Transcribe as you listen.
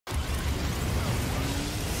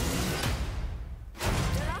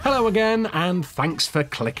Hello again, and thanks for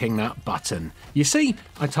clicking that button. You see,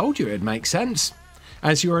 I told you it'd make sense.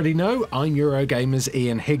 As you already know, I'm Eurogamer's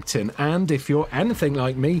Ian Higton, and if you're anything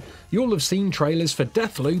like me, you'll have seen trailers for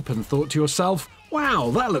Deathloop and thought to yourself, wow,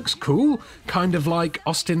 that looks cool, kind of like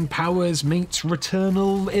Austin Powers meets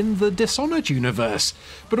Returnal in the Dishonored universe.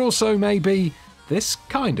 But also maybe, this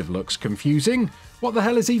kind of looks confusing. What the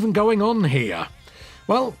hell is even going on here?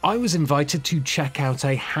 Well, I was invited to check out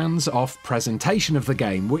a hands-off presentation of the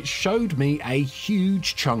game, which showed me a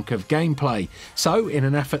huge chunk of gameplay. So, in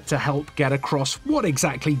an effort to help get across what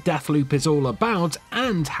exactly Deathloop is all about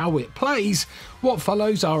and how it plays, what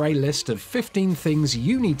follows are a list of 15 things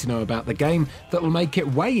you need to know about the game that will make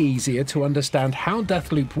it way easier to understand how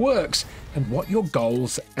Deathloop works and what your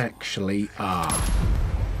goals actually are.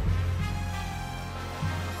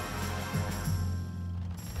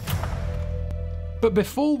 But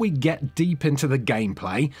before we get deep into the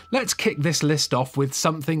gameplay, let's kick this list off with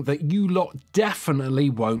something that you lot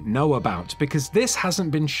definitely won't know about, because this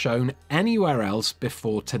hasn't been shown anywhere else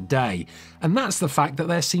before today. And that's the fact that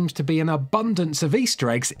there seems to be an abundance of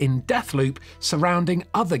Easter eggs in Deathloop surrounding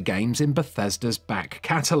other games in Bethesda's back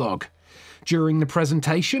catalogue. During the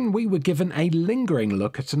presentation, we were given a lingering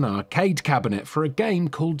look at an arcade cabinet for a game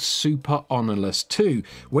called Super Honorless 2,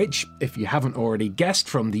 which, if you haven't already guessed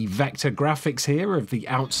from the vector graphics here of the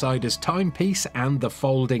Outsider's timepiece and the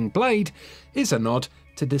folding blade, is a nod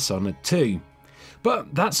to Dishonored 2.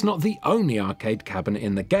 But that's not the only arcade cabinet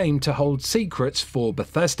in the game to hold secrets for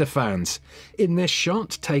Bethesda fans. In this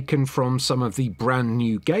shot, taken from some of the brand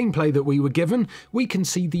new gameplay that we were given, we can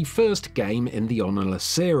see the first game in the Honorless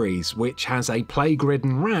series, which has a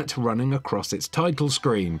plague-ridden rat running across its title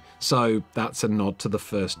screen, so that's a nod to the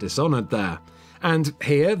first Dishonored there. And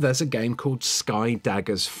here there's a game called Sky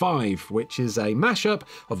Daggers 5, which is a mashup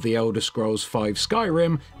of the Elder Scrolls V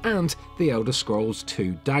Skyrim and the Elder Scrolls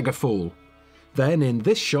II Daggerfall. Then in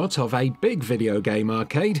this shot of a big video game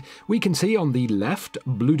arcade, we can see on the left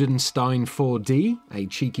Bludenstein 4D, a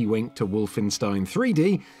cheeky wink to Wolfenstein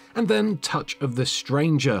 3D, and then Touch of the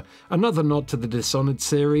Stranger, another nod to the Dishonored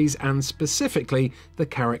series and specifically the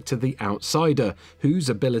character The Outsider, whose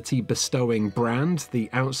ability bestowing brand, the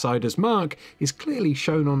Outsider's mark, is clearly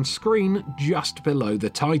shown on screen just below the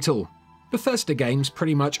title. Bethesda games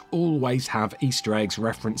pretty much always have Easter eggs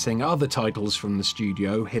referencing other titles from the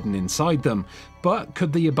studio hidden inside them, but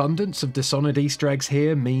could the abundance of Dishonored Easter eggs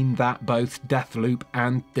here mean that both Deathloop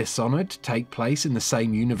and Dishonored take place in the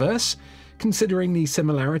same universe? Considering the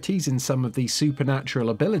similarities in some of the supernatural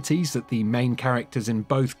abilities that the main characters in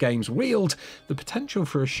both games wield, the potential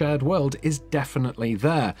for a shared world is definitely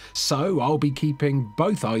there, so I'll be keeping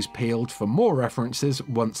both eyes peeled for more references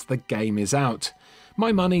once the game is out.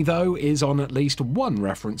 My money, though, is on at least one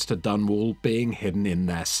reference to Dunwall being hidden in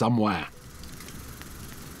there somewhere.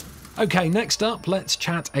 Okay, next up, let's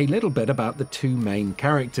chat a little bit about the two main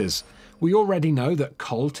characters. We already know that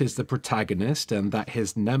Colt is the protagonist and that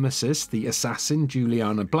his nemesis, the assassin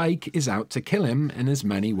Juliana Blake, is out to kill him in as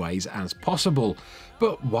many ways as possible.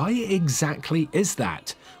 But why exactly is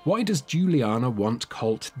that? Why does Juliana want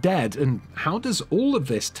Colt dead, and how does all of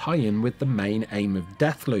this tie in with the main aim of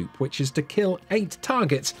Deathloop, which is to kill 8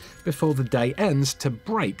 targets before the day ends to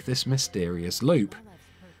break this mysterious loop?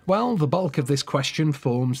 Well, the bulk of this question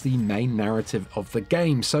forms the main narrative of the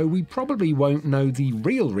game, so we probably won't know the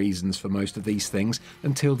real reasons for most of these things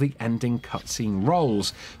until the ending cutscene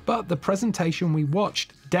rolls, but the presentation we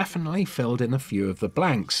watched definitely filled in a few of the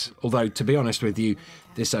blanks, although to be honest with you,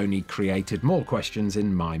 this only created more questions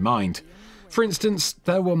in my mind. For instance,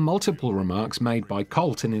 there were multiple remarks made by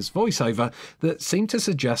Colt in his voiceover that seemed to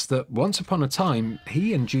suggest that once upon a time,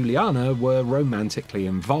 he and Juliana were romantically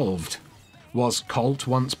involved. Was Colt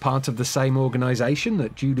once part of the same organisation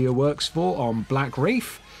that Julia works for on Black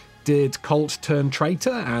Reef? Did Colt turn traitor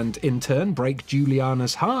and in turn break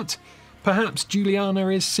Juliana's heart? Perhaps Juliana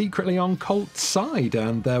is secretly on Colt's side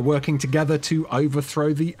and they're working together to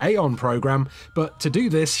overthrow the Aeon program, but to do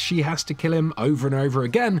this she has to kill him over and over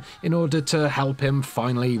again in order to help him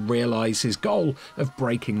finally realise his goal of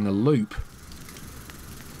breaking the loop.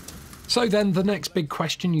 So then the next big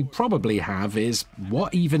question you probably have is,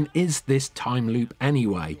 what even is this time loop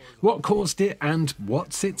anyway? What caused it and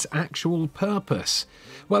what's its actual purpose?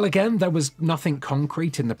 Well, again, there was nothing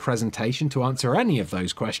concrete in the presentation to answer any of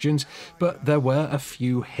those questions, but there were a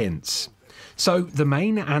few hints. So the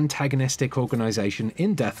main antagonistic organisation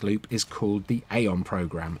in Deathloop is called the Aeon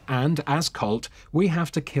Program, and as Colt, we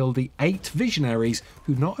have to kill the 8 visionaries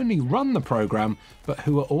who not only run the program, but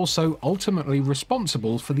who are also ultimately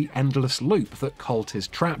responsible for the endless loop that Colt is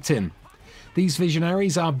trapped in. These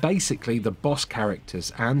visionaries are basically the boss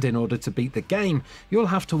characters, and in order to beat the game, you'll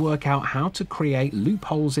have to work out how to create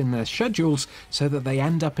loopholes in their schedules so that they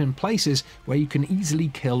end up in places where you can easily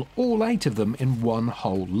kill all 8 of them in one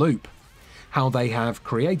whole loop. How they have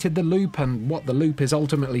created the loop and what the loop is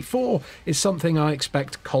ultimately for is something I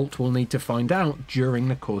expect Colt will need to find out during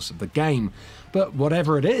the course of the game. But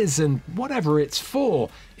whatever it is and whatever it's for,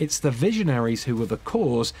 it's the visionaries who are the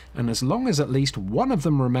cause, and as long as at least one of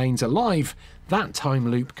them remains alive, that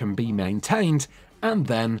time loop can be maintained and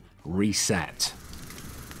then reset.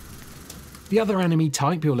 The other enemy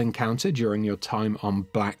type you'll encounter during your time on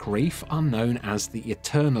Black Reef are known as the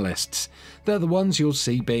Eternalists. They're the ones you'll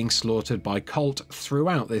see being slaughtered by Colt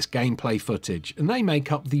throughout this gameplay footage, and they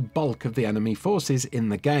make up the bulk of the enemy forces in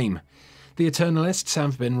the game. The Eternalists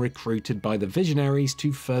have been recruited by the Visionaries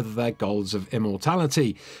to further their goals of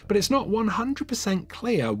immortality, but it's not 100%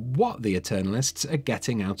 clear what the Eternalists are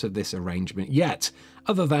getting out of this arrangement yet,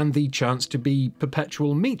 other than the chance to be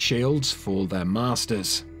perpetual meat shields for their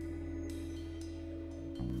masters.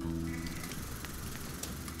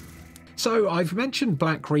 So I've mentioned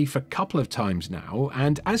Black Reef a couple of times now,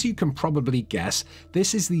 and as you can probably guess,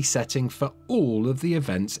 this is the setting for all of the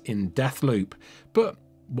events in Deathloop. But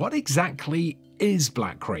what exactly is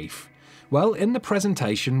Black Reef? Well, in the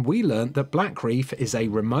presentation we learnt that Black Reef is a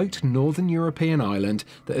remote northern European island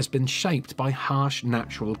that has been shaped by harsh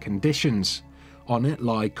natural conditions. On it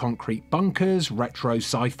lie concrete bunkers, retro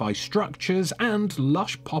sci-fi structures, and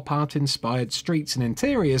lush pop art inspired streets and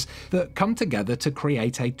interiors that come together to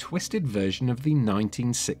create a twisted version of the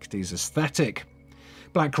 1960s aesthetic.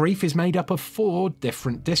 Black Reef is made up of 4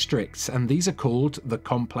 different districts, and these are called the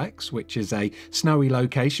Complex, which is a snowy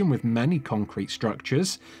location with many concrete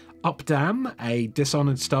structures, Updam, a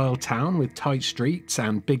Dishonored-style town with tight streets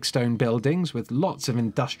and big stone buildings with lots of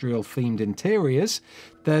industrial-themed interiors.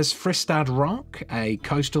 There's Fristad Rock, a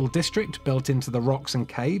coastal district built into the rocks and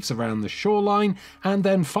caves around the shoreline. And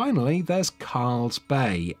then finally, there's Carl's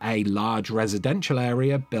Bay, a large residential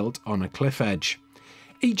area built on a cliff edge.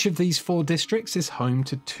 Each of these 4 districts is home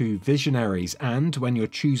to 2 visionaries, and when you're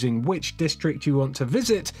choosing which district you want to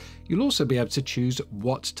visit, you'll also be able to choose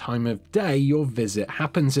what time of day your visit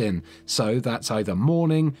happens in, so that's either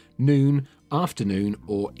morning, noon, afternoon,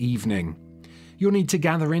 or evening. You'll need to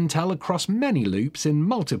gather intel across many loops in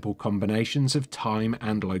multiple combinations of time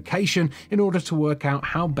and location in order to work out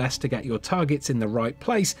how best to get your targets in the right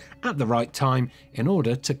place at the right time in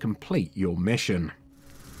order to complete your mission.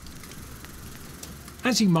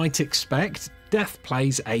 As you might expect, death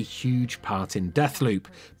plays a huge part in Deathloop,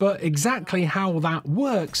 but exactly how that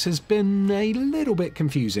works has been a little bit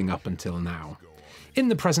confusing up until now. In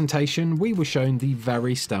the presentation, we were shown the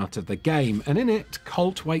very start of the game, and in it,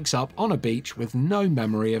 Colt wakes up on a beach with no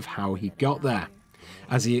memory of how he got there.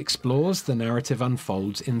 As he explores, the narrative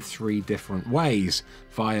unfolds in 3 different ways: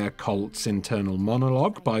 via Colt's internal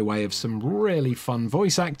monologue by way of some really fun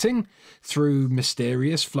voice acting, through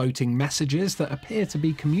mysterious floating messages that appear to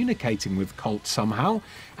be communicating with Colt somehow,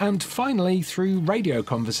 and finally through radio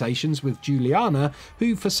conversations with Juliana,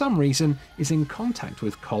 who for some reason is in contact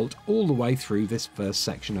with Colt all the way through this first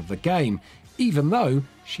section of the game, even though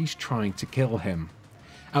she's trying to kill him.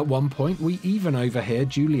 At one point, we even overhear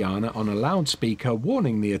Juliana on a loudspeaker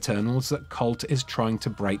warning the Eternals that Colt is trying to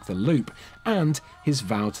break the loop, and his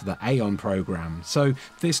vow to the Aeon program, so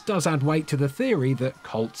this does add weight to the theory that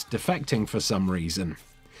Colt's defecting for some reason.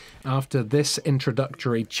 After this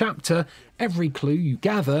introductory chapter, every clue you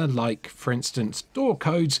gather, like for instance door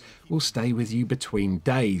codes, will stay with you between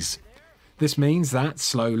days. This means that,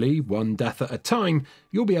 slowly, one death at a time,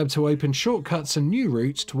 you'll be able to open shortcuts and new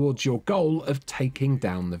routes towards your goal of taking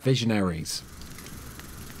down the Visionaries.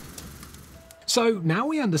 So now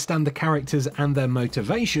we understand the characters and their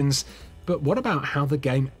motivations, but what about how the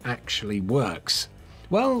game actually works?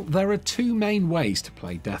 Well, there are 2 main ways to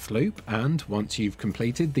play Deathloop, and once you've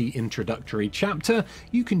completed the introductory chapter,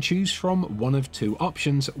 you can choose from one of 2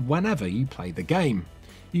 options whenever you play the game.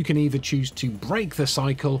 You can either choose to break the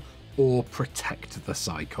cycle or protect the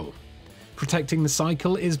cycle. Protecting the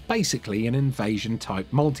cycle is basically an invasion-type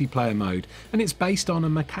multiplayer mode, and it's based on a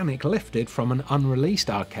mechanic lifted from an unreleased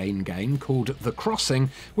arcade game called The Crossing,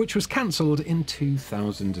 which was cancelled in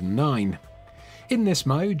 2009. In this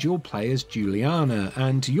mode, you'll play as Juliana,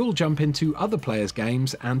 and you'll jump into other players'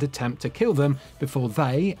 games and attempt to kill them before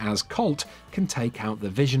they, as Colt, can take out the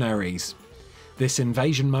Visionaries. This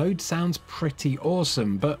invasion mode sounds pretty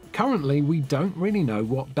awesome, but currently we don't really know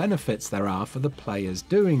what benefits there are for the players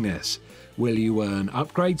doing this. Will you earn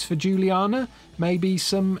upgrades for Juliana? Maybe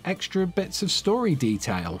some extra bits of story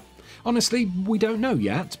detail? Honestly, we don't know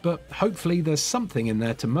yet, but hopefully there's something in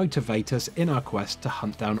there to motivate us in our quest to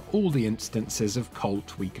hunt down all the instances of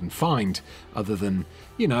cult we can find, other than,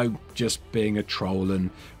 you know, just being a troll and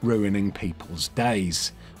ruining people's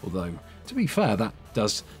days. Although, to be fair, that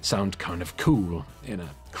does sound kind of cool, in a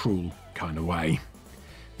cruel kind of way.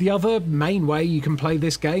 The other main way you can play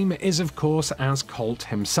this game is, of course, as Colt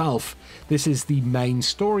himself. This is the main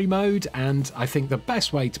story mode, and I think the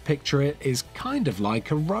best way to picture it is kind of like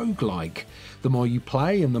a roguelike. The more you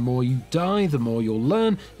play and the more you die, the more you'll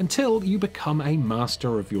learn, until you become a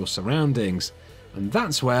master of your surroundings. And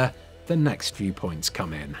that's where the next few points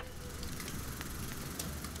come in.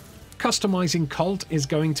 Customizing Colt is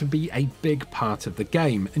going to be a big part of the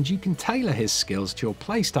game, and you can tailor his skills to your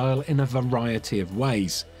playstyle in a variety of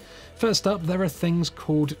ways. First up, there are things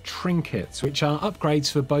called trinkets, which are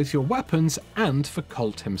upgrades for both your weapons and for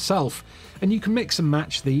Colt himself, and you can mix and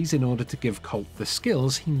match these in order to give Colt the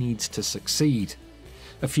skills he needs to succeed.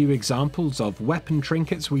 A few examples of weapon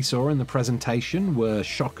trinkets we saw in the presentation were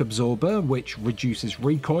Shock Absorber, which reduces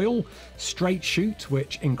recoil, Straight Shoot,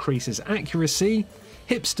 which increases accuracy,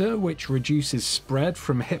 Hipster, which reduces spread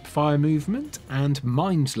from hipfire movement, and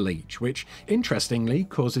Mind Leech, which interestingly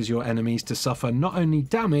causes your enemies to suffer not only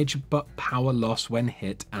damage but power loss when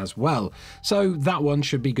hit as well. So that one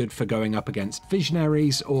should be good for going up against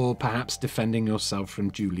visionaries or perhaps defending yourself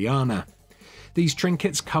from Juliana. These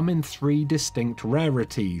trinkets come in 3 distinct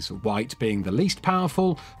rarities, white being the least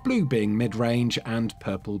powerful, blue being mid-range, and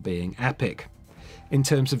purple being epic. In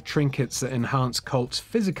terms of trinkets that enhance Colt's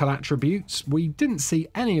physical attributes, we didn't see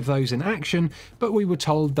any of those in action, but we were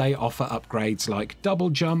told they offer upgrades like double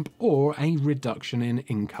jump or a reduction in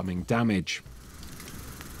incoming damage.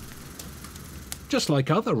 Just like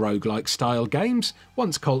other roguelike style games,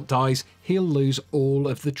 once Colt dies, he'll lose all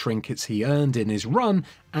of the trinkets he earned in his run,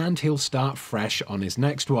 and he'll start fresh on his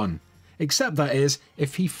next one. Except that is,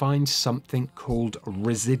 if he finds something called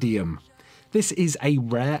Residium. This is a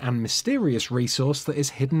rare and mysterious resource that is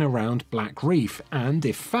hidden around Black Reef, and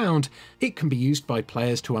if found, it can be used by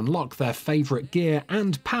players to unlock their favourite gear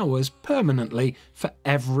and powers permanently for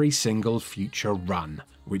every single future run,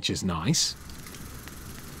 which is nice.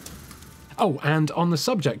 Oh, and on the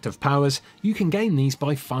subject of powers, you can gain these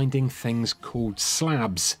by finding things called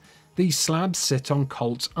slabs. These slabs sit on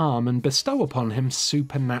Colt's arm and bestow upon him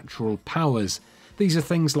supernatural powers. These are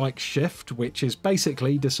things like Shift, which is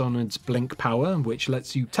basically Dishonored's blink power, which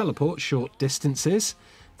lets you teleport short distances.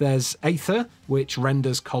 There's Aether, which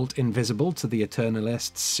renders Colt invisible to the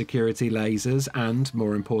Eternalists' security lasers and,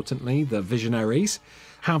 more importantly, the Visionaries.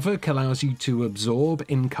 Havoc allows you to absorb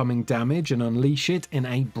incoming damage and unleash it in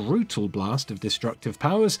a brutal blast of destructive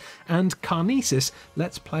powers, and Carnesis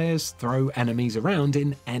lets players throw enemies around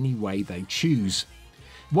in any way they choose.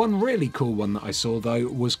 One really cool one that I saw though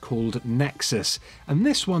was called Nexus, and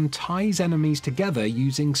this one ties enemies together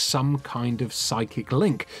using some kind of psychic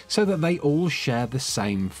link so that they all share the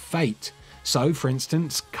same fate. So, for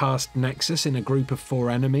instance, cast Nexus in a group of 4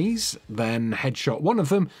 enemies, then headshot one of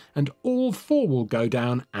them, and all 4 will go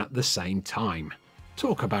down at the same time.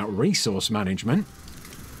 Talk about resource management.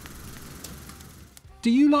 Do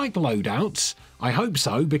you like loadouts? I hope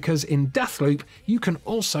so, because in Deathloop you can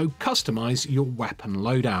also customise your weapon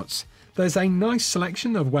loadouts. There's a nice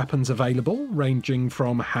selection of weapons available, ranging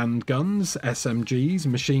from handguns, SMGs,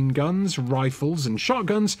 machine guns, rifles and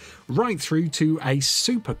shotguns, right through to a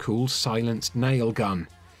super cool silenced nail gun.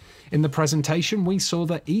 In the presentation we saw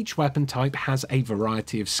that each weapon type has a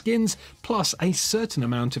variety of skins, plus a certain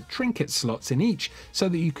amount of trinket slots in each, so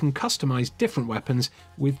that you can customise different weapons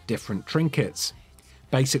with different trinkets.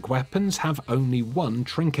 Basic weapons have only 1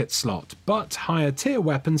 trinket slot, but higher tier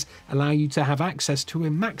weapons allow you to have access to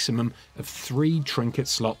a maximum of 3 trinket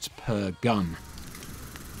slots per gun.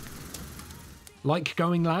 Like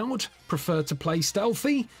going loud? Prefer to play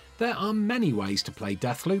stealthy? There are many ways to play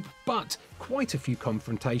Deathloop, but quite a few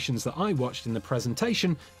confrontations that I watched in the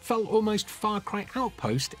presentation felt almost Far Cry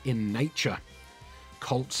Outpost in nature.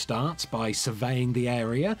 Colt starts by surveying the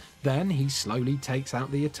area, then he slowly takes out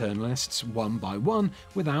the Eternalists one by one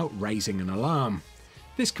without raising an alarm.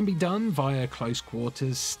 This can be done via close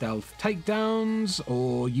quarters stealth takedowns,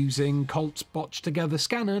 or using Colt's botched together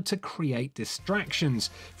scanner to create distractions,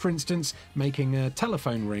 for instance making a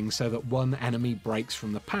telephone ring so that one enemy breaks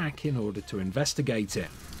from the pack in order to investigate it.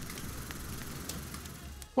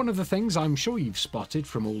 One of the things I'm sure you've spotted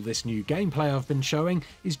from all this new gameplay I've been showing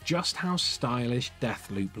is just how stylish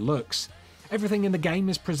Deathloop looks. Everything in the game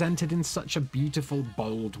is presented in such a beautiful,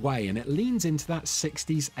 bold way, and it leans into that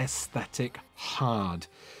 60s aesthetic hard.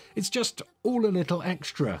 It's just all a little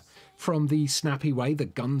extra. From the snappy way the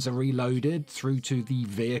guns are reloaded through to the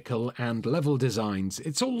vehicle and level designs,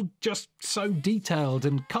 it's all just so detailed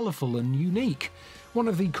and colourful and unique. One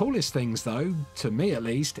of the coolest things though, to me at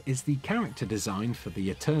least, is the character design for the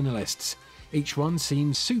Eternalists. Each one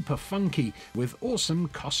seems super funky, with awesome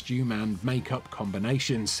costume and makeup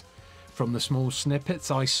combinations. From the small snippets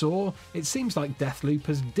I saw, it seems like Deathloop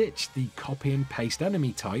has ditched the copy and paste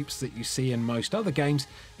enemy types that you see in most other games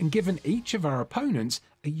and given each of our opponents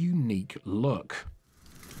a unique look.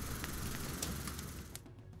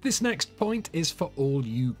 This next point is for all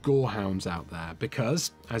you gorehounds out there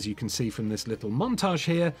because, as you can see from this little montage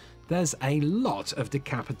here, there's a lot of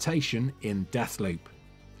decapitation in Deathloop.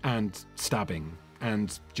 And stabbing,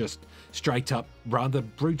 and just straight up rather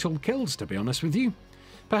brutal kills, to be honest with you.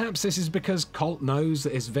 Perhaps this is because Colt knows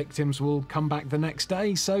that his victims will come back the next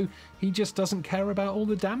day, so he just doesn't care about all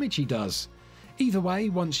the damage he does. Either way,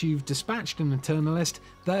 once you've dispatched an Eternalist,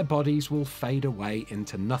 their bodies will fade away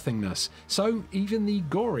into nothingness, so even the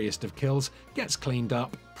goriest of kills gets cleaned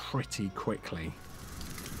up pretty quickly.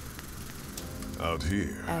 Out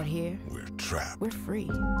here, we're trapped. We're free.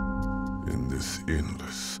 In this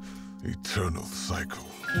endless, eternal cycle.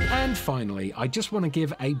 And finally, I just want to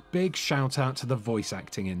give a big shout out to the voice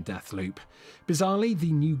acting in Deathloop. Bizarrely,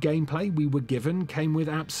 the new gameplay we were given came with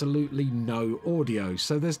absolutely no audio,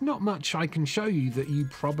 so there's not much I can show you that you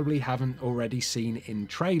probably haven't already seen in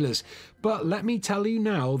trailers. But let me tell you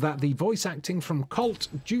now that the voice acting from Colt,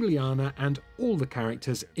 Juliana and all the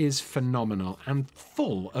characters is phenomenal and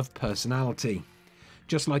full of personality.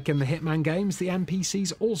 Just like in the Hitman games, the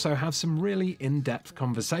NPCs also have some really in-depth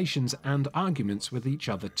conversations and arguments with each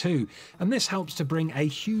other too, and this helps to bring a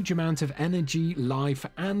huge amount of energy, life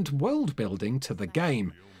and world building to the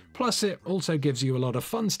game. Plus it also gives you a lot of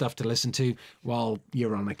fun stuff to listen to while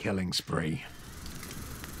you're on a killing spree.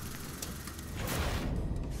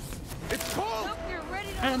 It's cold!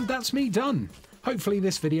 And that's me done. Hopefully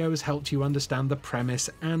this video has helped you understand the premise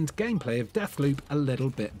and gameplay of Deathloop a little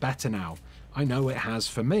bit better now. I know it has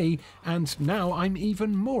for me, and now I'm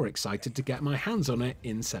even more excited to get my hands on it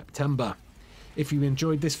in September. If you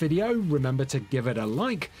enjoyed this video, remember to give it a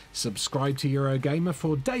like, subscribe to Eurogamer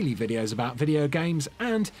for daily videos about video games,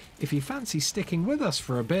 and if you fancy sticking with us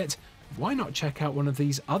for a bit, why not check out one of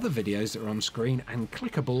these other videos that are on screen and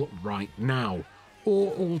clickable right now?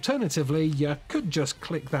 Or alternatively, you could just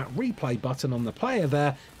click that replay button on the player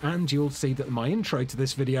there, and you'll see that my intro to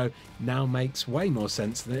this video now makes way more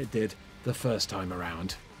sense than it did the first time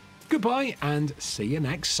around. Goodbye and see you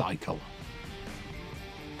next cycle.